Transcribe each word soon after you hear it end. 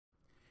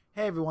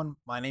Hey everyone,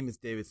 my name is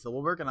David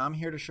Silverberg and I'm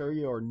here to show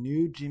you our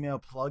new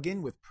Gmail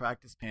plugin with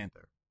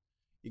PracticePanther.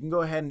 You can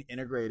go ahead and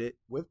integrate it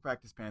with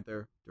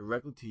PracticePanther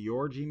directly to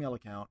your Gmail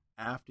account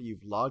after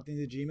you've logged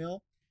into Gmail.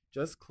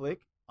 Just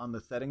click on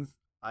the settings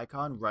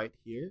icon right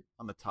here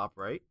on the top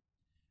right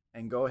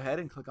and go ahead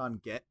and click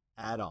on Get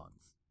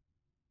Add-ons.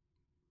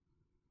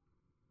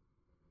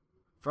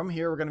 From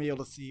here, we're going to be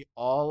able to see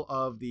all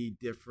of the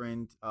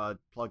different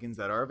plugins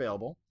that are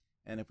available.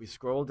 And if we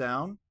scroll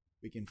down,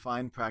 we can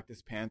find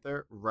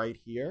PracticePanther right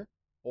here,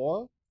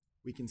 or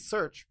we can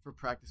search for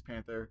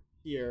PracticePanther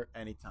here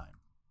anytime.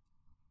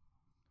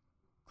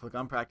 Click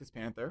on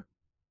PracticePanther,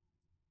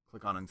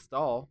 click on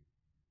Install,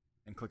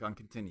 and click on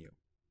Continue.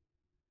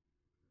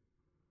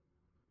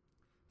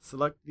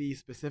 Select the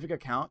specific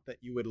account that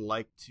you would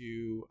like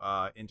to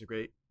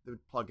integrate the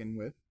plugin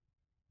with.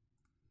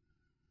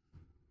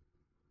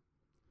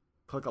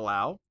 Click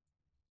Allow.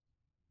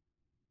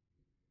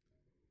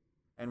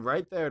 And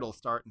right there, it'll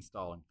start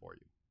installing for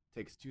you.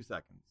 Takes 2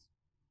 seconds.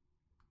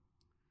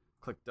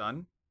 Click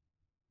Done.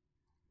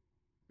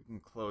 We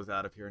can close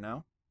out of here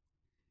now.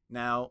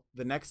 Now,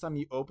 the next time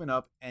you open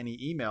up any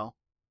email,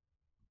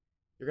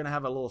 you're going to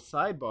have a little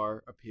sidebar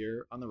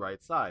appear on the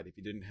right side if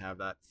you didn't have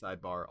that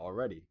sidebar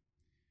already.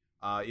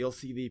 You'll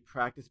see the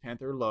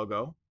PracticePanther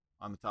logo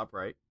on the top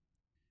right.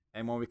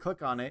 And when we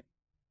click on it,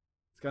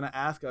 it's going to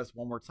ask us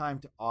one more time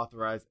to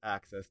authorize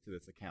access to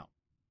this account.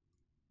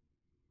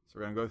 So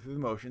we're going to go through the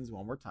motions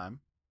one more time.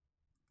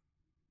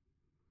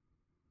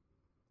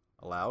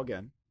 Allow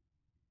again.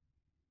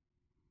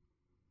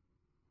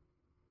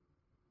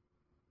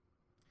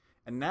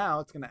 And now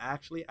it's going to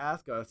actually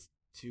ask us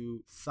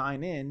to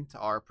sign in to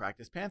our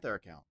PracticePanther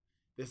account.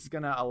 This is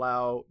going to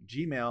allow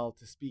Gmail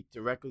to speak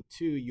directly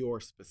to your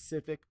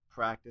specific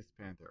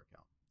PracticePanther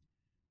account.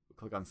 We'll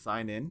click on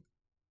Sign In.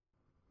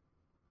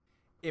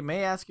 It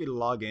may ask you to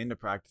log in to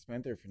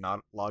PracticePanther if you're not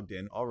logged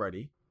in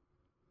already.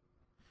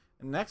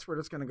 And next, we're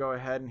just going to go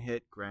ahead and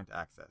hit Grant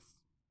Access.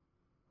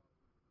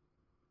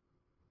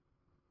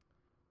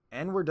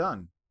 And we're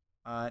done.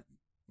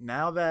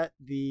 Now that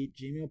the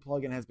Gmail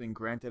plugin has been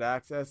granted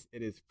access,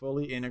 it is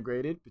fully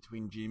integrated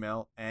between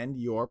Gmail and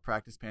your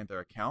PracticePanther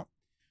account.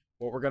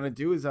 What we're going to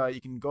do is you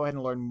can go ahead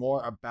and learn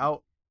more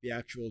about the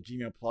actual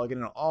Gmail plugin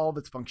and all of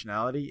its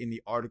functionality in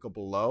the article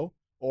below.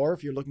 Or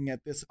if you're looking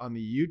at this on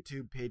the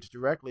YouTube page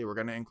directly, we're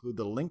going to include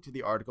the link to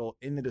the article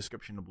in the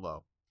description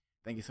below.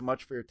 Thank you so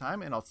much for your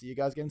time, and I'll see you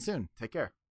guys again soon. Take care.